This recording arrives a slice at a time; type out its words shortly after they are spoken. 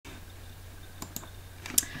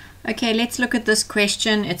Okay, let's look at this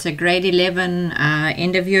question. It's a grade 11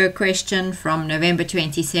 end of year question from November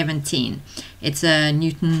 2017. It's a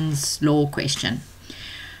Newton's law question.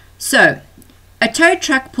 So, a tow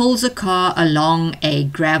truck pulls a car along a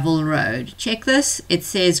gravel road. Check this. It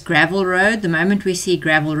says gravel road. The moment we see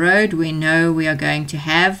gravel road, we know we are going to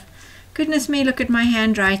have... Goodness me, look at my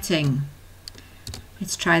handwriting.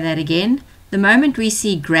 Let's try that again. The moment we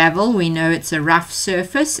see gravel, we know it's a rough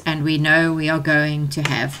surface and we know we are going to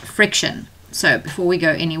have friction. So before we go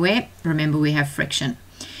anywhere, remember we have friction.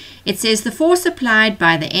 It says the force applied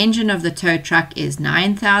by the engine of the tow truck is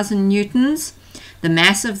 9,000 newtons. The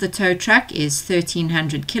mass of the tow truck is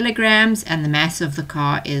 1,300 kilograms and the mass of the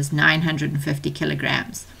car is 950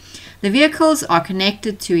 kilograms. The vehicles are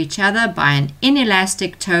connected to each other by an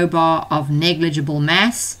inelastic tow bar of negligible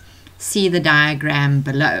mass. See the diagram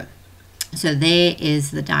below. So there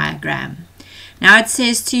is the diagram. Now it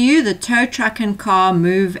says to you the tow truck and car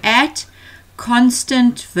move at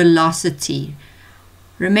constant velocity.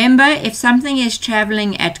 Remember, if something is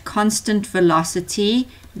traveling at constant velocity,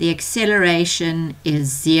 the acceleration is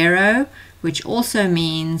 0, which also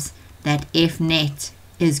means that F net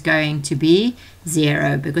is going to be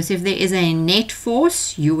 0, because if there is a net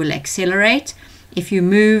force, you will accelerate. If you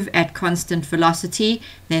move at constant velocity,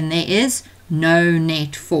 then there is no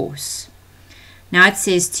net force. Now it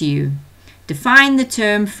says to you, define the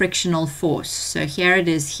term frictional force. So here it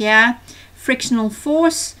is here. Frictional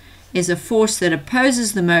force is a force that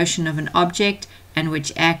opposes the motion of an object and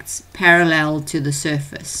which acts parallel to the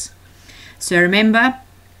surface. So remember,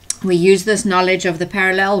 we use this knowledge of the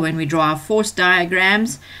parallel when we draw our force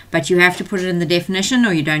diagrams, but you have to put it in the definition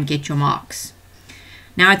or you don't get your marks.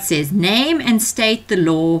 Now it says, name and state the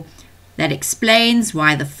law that explains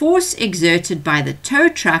why the force exerted by the tow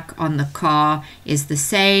truck on the car is the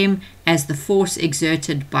same as the force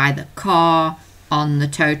exerted by the car on the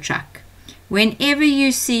tow truck. Whenever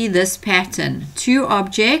you see this pattern, two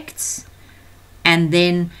objects, and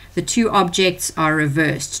then the two objects are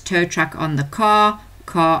reversed, tow truck on the car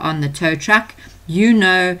on the tow truck, you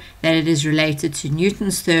know that it is related to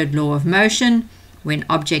Newton's third law of motion. When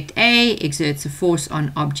object A exerts a force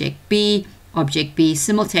on object B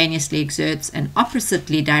simultaneously exerts an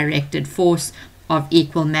oppositely directed force of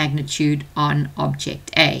equal magnitude on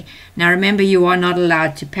object A. Now remember, you are not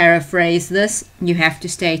allowed to paraphrase this. You have to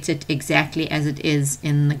state it exactly as it is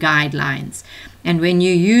in the guidelines. And when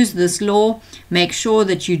you use this law, make sure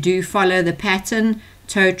that you do follow the pattern: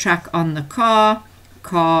 tow truck on the car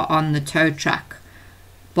on the tow truck.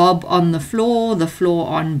 Bob on the floor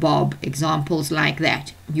on Bob. Examples like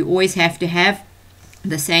that. You always have to have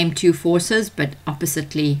the same two forces but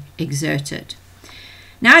oppositely exerted.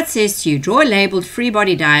 Now it says to you, draw a labeled free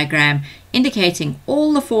body diagram indicating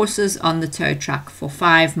all the forces on the tow truck for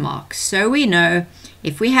 5 marks. So we know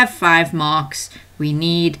if we have 5 marks, we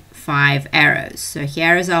need 5 arrows. So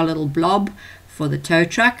here is our little blob for the tow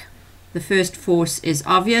truck. The first force is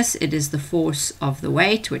obvious. It is the force of the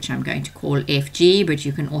weight, which I'm going to call Fg, but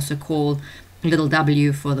you can also call little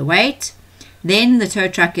w for the weight. Then the tow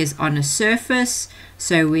truck is on a surface,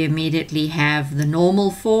 so we immediately have the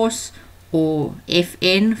normal force, or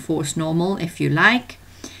Fn, force normal if you like.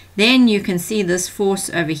 Then you can see this force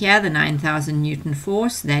over here, the 9,000 Newton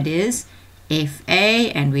force, that is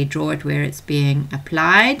Fa, and we draw it where it's being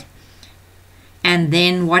applied. And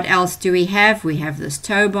then what else do we have? We have this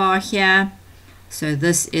tow bar here. So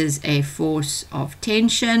this is a force of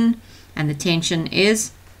tension, and the tension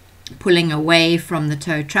is pulling away from the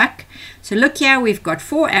tow truck. So look here, we've got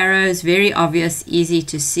 4 arrows, very obvious, easy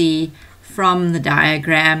to see from the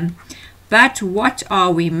diagram. But what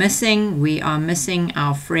are we missing? We are missing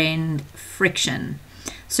our friend friction.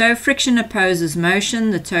 So friction opposes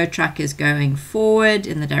motion. The tow truck is going forward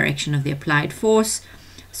in the direction of the applied force.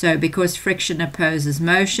 So because friction opposes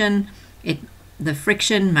motion, the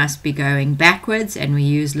friction must be going backwards, and we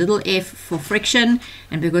use little f for friction.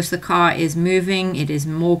 And because the car is moving, it is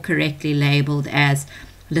more correctly labeled as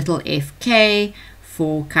little fk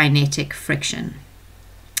for kinetic friction.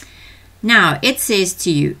 Now it says to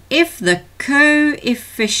you, if the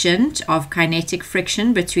coefficient of kinetic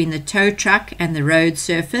friction between the tow truck and the road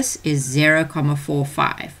surface is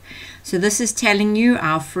 0.45. So this is telling you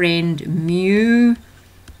our friend mu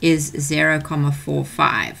is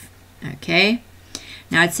 0.45. Okay.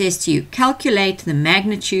 Now it says to you, calculate the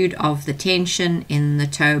magnitude of the tension in the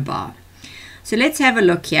tow bar. So let's have a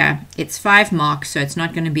look here. It's 5 marks, so it's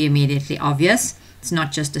not going to be immediately obvious. It's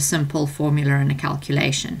not just a simple formula and a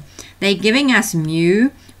calculation. They're giving us mu,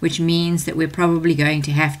 which means that we're probably going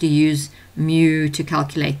to have to use mu to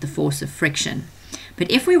calculate the force of friction.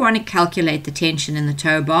 But if we want to calculate the tension in the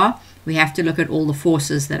tow bar, we have to look at all the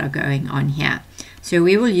forces that are going on here. So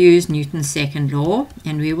we will use Newton's second law,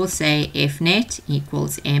 and we will say F net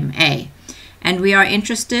equals ma. And we are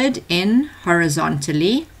interested in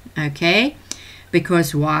horizontally, okay?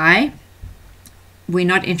 Because why? We're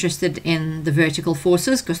not interested in the vertical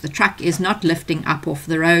forces because the truck is not lifting up off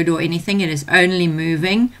the road or anything. It is only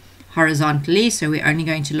moving horizontally, so we're only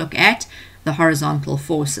going to look at the horizontal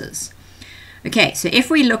forces. Okay, so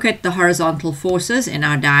if we look at the horizontal forces in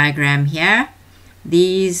our diagram here,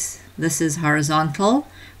 this is horizontal.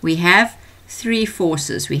 We have three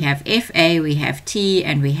forces. We have Fa, we have T,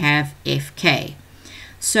 and we have Fk.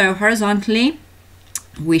 So horizontally,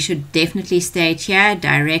 we should definitely state here,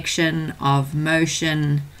 direction of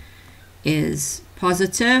motion is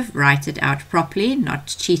positive. Write it out properly, not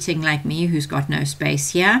cheating like me who's got no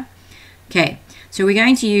space here. Okay, so we're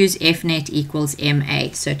going to use F net equals ma.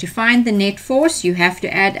 So to find the net force, you have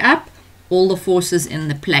to add up all the forces in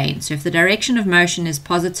the plane. So if the direction of motion is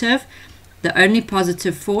positive, the only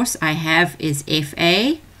positive force I have is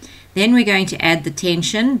Fa. Then we're going to add the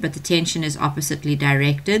tension, but the tension is oppositely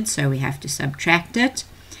directed, so we have to subtract it.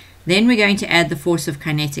 Then we're going to add the force of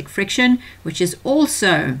kinetic friction, which is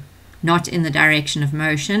also not in the direction of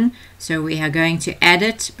motion. So we are going to add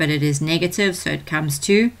it, but it is negative, so it comes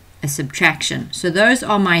to a subtraction. So those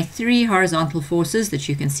are my three horizontal forces that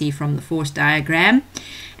you can see from the force diagram.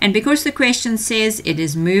 And because the question says it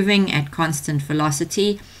is moving at constant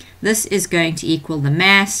velocity, this is going to equal the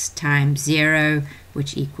mass times 0,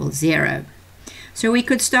 which equals 0. So we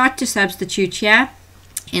could start to substitute here.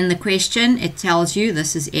 In the question, it tells you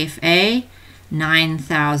this is Fa,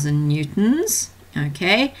 9,000 newtons,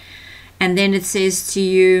 okay? And then it says to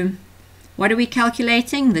you, what are we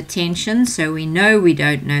calculating? The tension, so we know we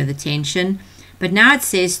don't know the tension. But now it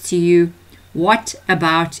says to you, what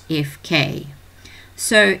about Fk?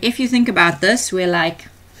 So if you think about this, we're like,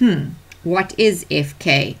 what is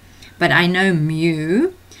Fk? But I know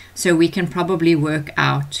mu, so we can probably work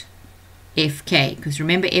out Fk, because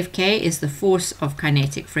remember Fk is the force of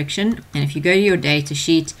kinetic friction, and if you go to your data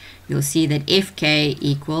sheet, you'll see that Fk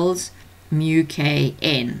equals mu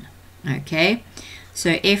kn. Okay,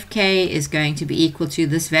 so Fk is going to be equal to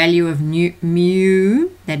this value of mu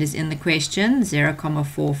that is in the question,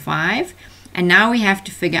 0.45, and now we have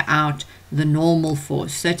to figure out the normal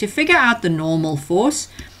force. So to figure out the normal force,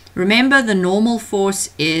 remember the normal force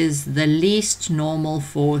is the least normal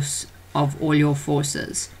force of all your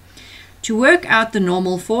forces. To work out the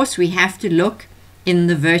normal force, we have to look in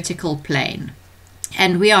the vertical plane.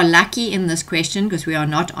 And we are lucky in this question because we are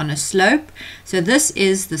not on a slope. So this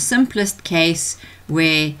is the simplest case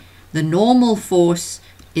where the normal force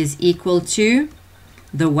is equal to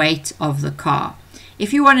the weight of the car.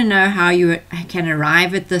 If you want to know how you can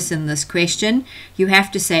arrive at this in this question, you have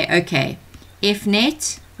to say, okay, F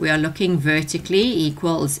net, we are looking vertically,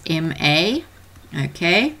 equals ma,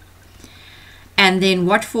 okay? And then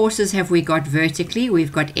what forces have we got vertically?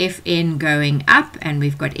 We've got Fn going up and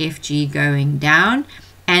we've got Fg going down.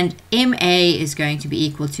 And ma is going to be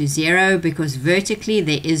equal to 0 because vertically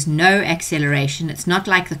there is no acceleration. It's not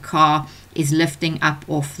like the car is lifting up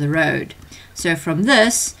off the road. So from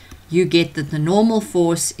this, you get that the normal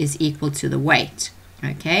force is equal to the weight.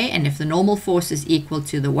 Okay, and if the normal force is equal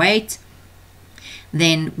to the weight,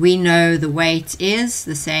 then we know the weight is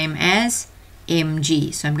the same as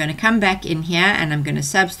mg. So I'm going to come back in here and I'm going to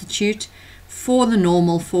substitute for the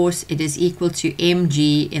normal force. It is equal to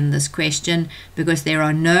mg in this question because there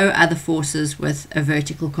are no other forces with a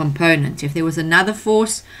vertical component. If there was another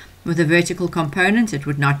force with a vertical component, it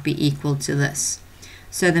would not be equal to this.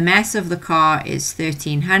 So the mass of the car is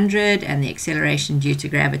 1300 and the acceleration due to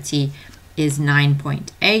gravity is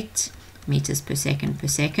 9.8 meters per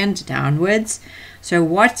second downwards. So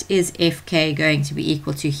what is Fk going to be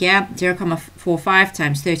equal to here? 0.45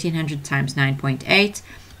 times 1300 times 9.8.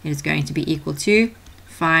 It is going to be equal to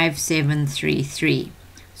 5733.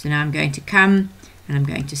 So now I'm going to come and I'm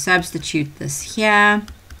going to substitute this here,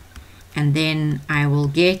 and then I will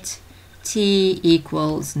get T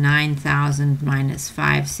equals 9,000 minus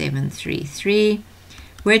 5733,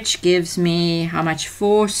 which gives me how much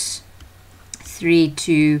force?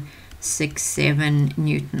 3267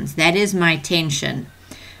 newtons. That is my tension.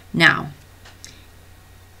 Now,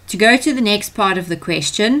 to go to the next part of the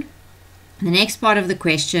question, the next part of the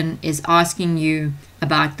question is asking you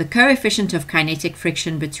about the coefficient of kinetic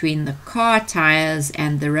friction between the car tires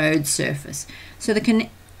and the road surface. So the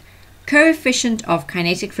coefficient of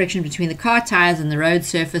kinetic friction between the car tires and the road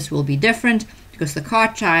surface will be different because the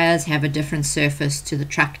car tires have a different surface to the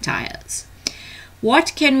truck tires.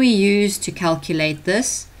 What can we use to calculate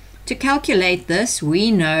this? To calculate this, we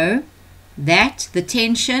know that the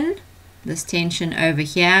tension this tension over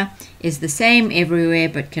here, is the same everywhere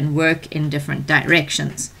but can work in different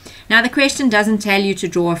directions. Now the question doesn't tell you to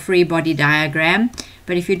draw a free body diagram,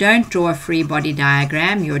 but if you don't draw a free body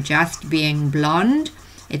diagram, you're just being blonde.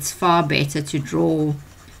 It's far better to draw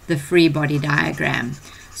the free body diagram.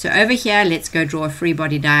 So over here, let's go draw a free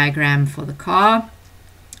body diagram for the car.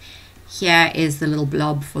 Here is the little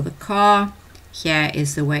blob for the car. Here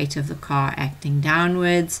is the weight of the car acting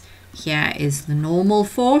downwards. Here is the normal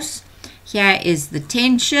force. Here is the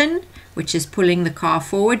tension, which is pulling the car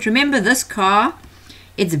forward. Remember, this car,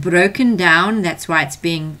 it's broken down. That's why it's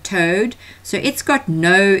being towed. So it's got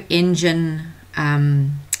no engine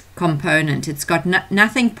component. It's got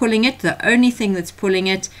nothing pulling it. The only thing that's pulling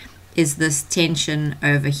it is this tension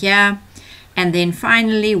over here. And then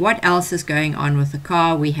finally, what else is going on with the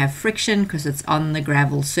car? We have friction because it's on the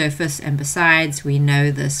gravel surface, and besides, we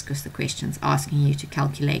know this because the question's asking you to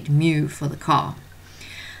calculate mu for the car.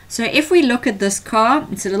 So if we look at this car,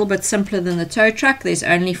 it's a little bit simpler than the tow truck. There's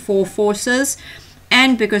only 4 forces,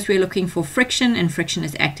 and because we're looking for friction and friction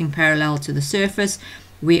is acting parallel to the surface,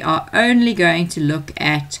 we are only going to look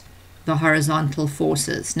at the horizontal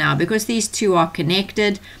forces. Now, because these two are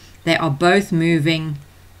connected, they are both moving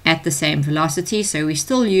at the same velocity, so we're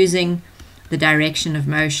still using the direction of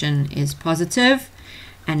motion is positive.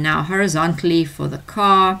 And now horizontally for the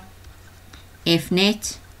car, F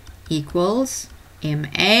net equals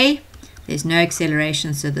ma. There's no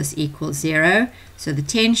acceleration, so this equals 0. So the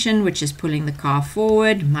tension, which is pulling the car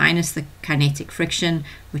forward, minus the kinetic friction,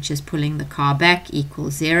 which is pulling the car back,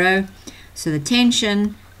 equals 0. So the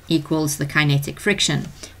tension equals the kinetic friction.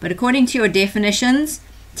 But according to your definitions,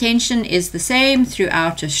 tension is the same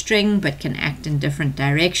throughout a string but can act in different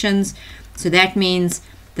directions. So that means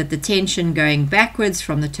that the tension going backwards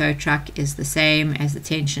from the tow truck is the same as the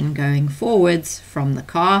tension going forwards from the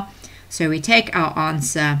car. So we take our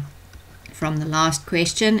answer from the last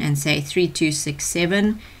question and say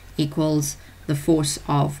 3267 equals the force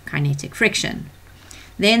of kinetic friction.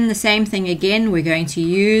 Then the same thing again, we're going to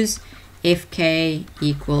use Fk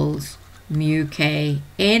equals mu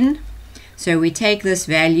kn. So we take this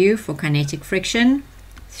value for kinetic friction,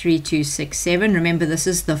 3267. Remember, this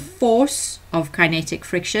is the force of kinetic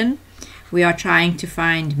friction. We are trying to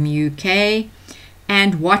find mu k.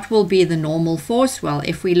 And what will be the normal force? Well,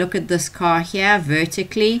 if we look at this car here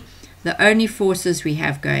vertically, the only forces we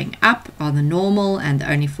have going up are the normal, and the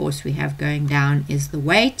only force we have going down is the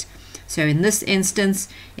weight. So in this instance,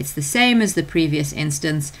 it's the same as the previous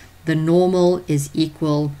instance. The normal is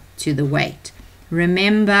equal to the weight.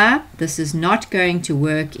 Remember, this is not going to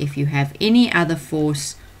work if you have any other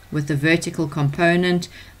force with the vertical component.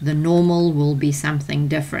 The normal will be something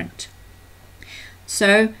different.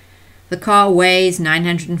 So the car weighs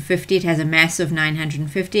 950. It has a mass of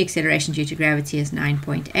 950. Acceleration due to gravity is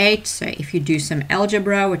 9.8. So if you do some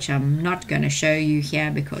algebra, which I'm not going to show you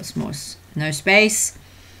here because no space,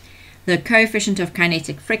 the coefficient of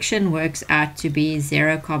kinetic friction works out to be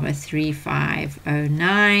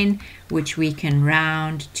 0.3509, which we can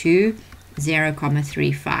round to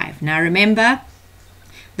 0.35. Now remember,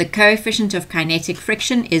 the coefficient of kinetic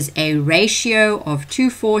friction is a ratio of 2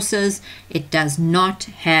 forces. It does not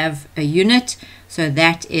have a unit, so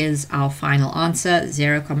that is our final answer,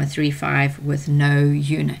 0.35 with no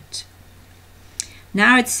unit.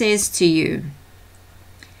 Now it says to you,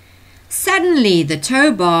 suddenly the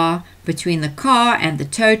tow bar between the car and the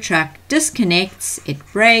tow truck disconnects, it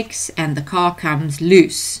breaks, and the car comes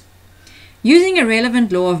loose. Using a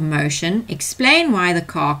relevant law of motion, explain why the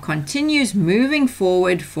car continues moving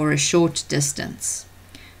forward for a short distance.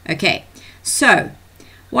 Okay, so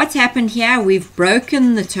what's happened here? We've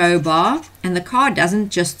broken the tow bar, and the car doesn't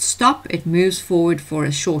just stop, it moves forward for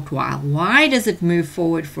a short while. Why does it move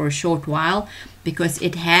forward for a short while? Because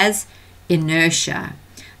it has inertia.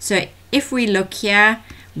 So if we look here,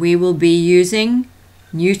 we will be using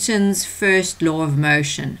Newton's first law of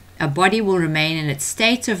motion. A body will remain in its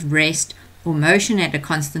state of rest or motion at a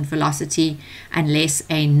constant velocity unless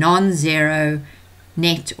a non-zero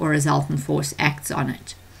net or resultant force acts on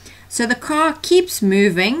it. So the car keeps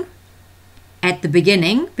moving at the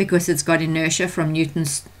beginning because it's got inertia from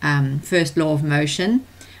Newton's first law of motion,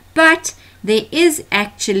 but there is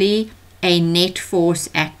actually a net force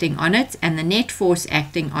acting on it, and the net force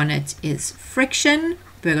acting on it is friction,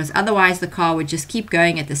 because otherwise the car would just keep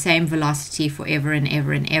going at the same velocity forever and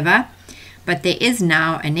ever and ever. But there is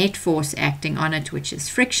now a net force acting on it, which is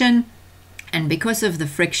friction, and because of the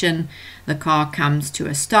friction, the car comes to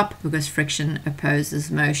a stop because friction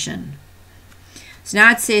opposes motion. So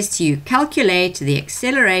now it says to you, calculate the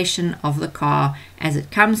acceleration of the car as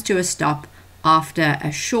it comes to a stop after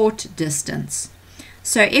a short distance.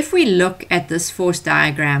 So if we look at this force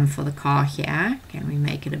diagram for the car here, can we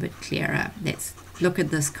make it a bit clearer? Let's look at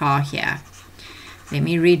this car here. Let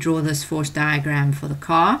me redraw this force diagram for the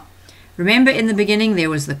car. Remember, in the beginning there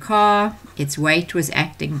was the car, its weight was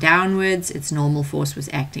acting downwards, its normal force was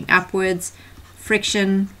acting upwards,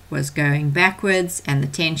 friction was going backwards, and the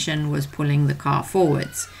tension was pulling the car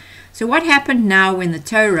forwards. So what happened now when the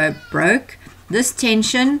tow rope broke? This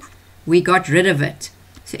tension, we got rid of it.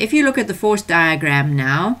 So if you look at the force diagram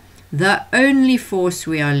now, the only force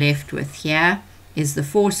we are left with here is the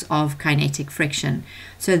force of kinetic friction.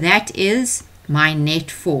 So that is my net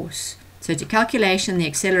force. So to calculation the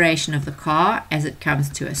acceleration of the car as it comes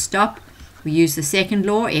to a stop, we use the second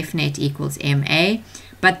law, F net equals ma,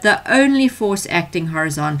 but the only force acting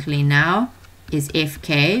horizontally now is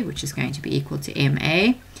Fk, which is going to be equal to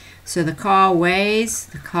ma. So the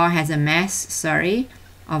car has a mass,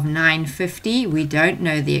 of 950. We don't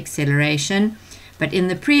know the acceleration, but in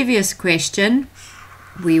the previous question,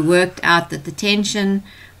 we worked out that the tension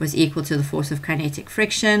was equal to the force of kinetic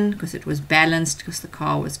friction because it was balanced because the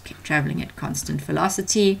car was traveling at constant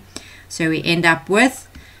velocity. So we end up with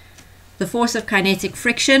the force of kinetic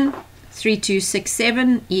friction,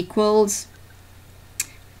 3267, equals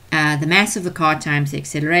the mass of the car times the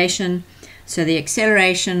acceleration. So the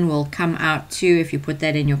acceleration will come out to, if you put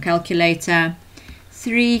that in your calculator,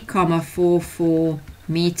 3,44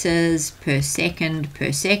 meters per second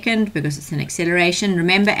because it's an acceleration.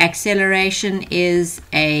 Remember, acceleration is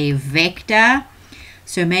a vector,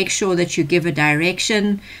 so make sure that you give a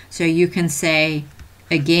direction. So you can say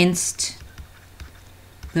against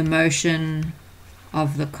the motion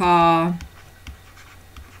of the car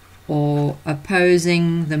or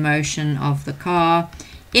opposing the motion of the car.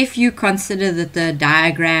 If you consider that the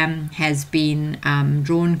diagram has been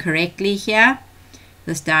drawn correctly here,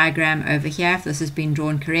 this diagram over here, if this has been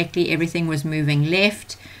drawn correctly, everything was moving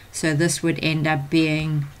left, so this would end up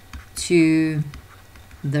being to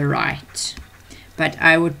the right. But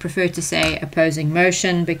I would prefer to say opposing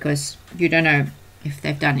motion because you don't know if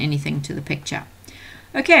they've done anything to the picture.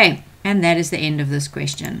 Okay, and that is the end of this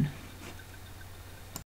question.